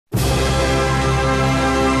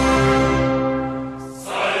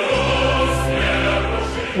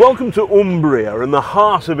Welcome to Umbria, in the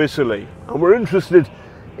heart of Italy, and we're interested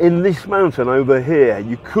in this mountain over here.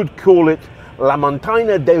 You could call it La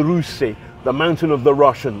Montagna dei Russi, the mountain of the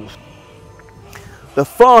Russians. The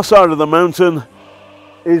far side of the mountain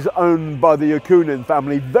is owned by the Yakunin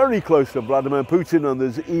family, very close to Vladimir Putin, and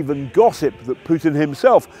there's even gossip that Putin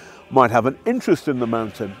himself might have an interest in the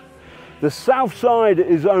mountain. The south side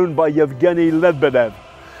is owned by Yevgeny Lebedev.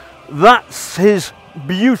 That's his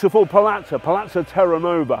beautiful palazzo, Palazzo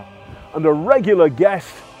Terranova, and a regular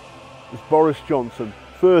guest is Boris Johnson,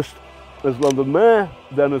 first as London Mayor,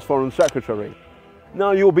 then as Foreign Secretary.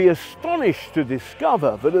 Now you'll be astonished to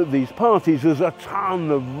discover that at these parties there's a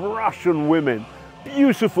ton of Russian women,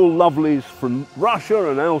 beautiful lovelies from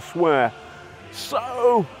Russia and elsewhere.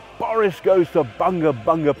 So Boris goes to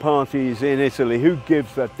bunga parties in Italy. Who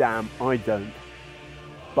gives a damn? I don't.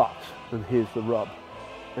 But, and here's the rub,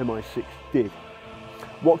 MI6 did.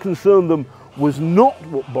 What concerned them was not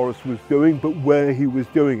what Boris was doing, but where he was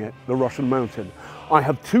doing it, the Russian mountain. I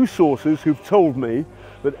have two sources who've told me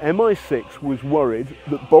that MI6 was worried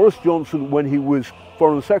that Boris Johnson, when he was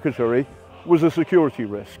Foreign Secretary, was a security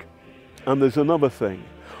risk. And there's another thing.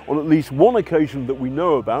 On at least one occasion that we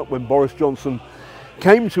know about, when Boris Johnson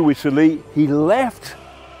came to Italy, he left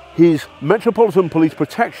his Metropolitan Police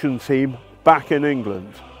Protection team back in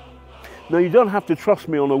England. Now, you don't have to trust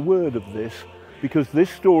me on a word of this, because this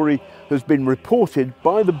story has been reported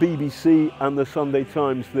by the BBC and the Sunday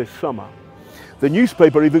Times this summer. The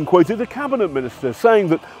newspaper even quoted a cabinet minister saying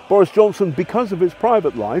that Boris Johnson, because of his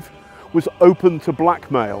private life, was open to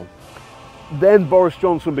blackmail. Then Boris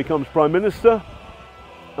Johnson becomes Prime Minister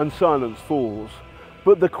and silence falls.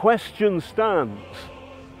 But the question stands,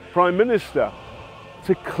 Prime Minister,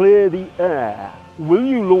 to clear the air, will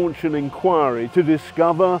you launch an inquiry to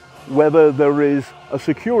discover whether there is a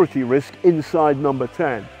security risk inside number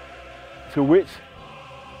 10? To wit,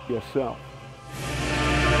 yourself.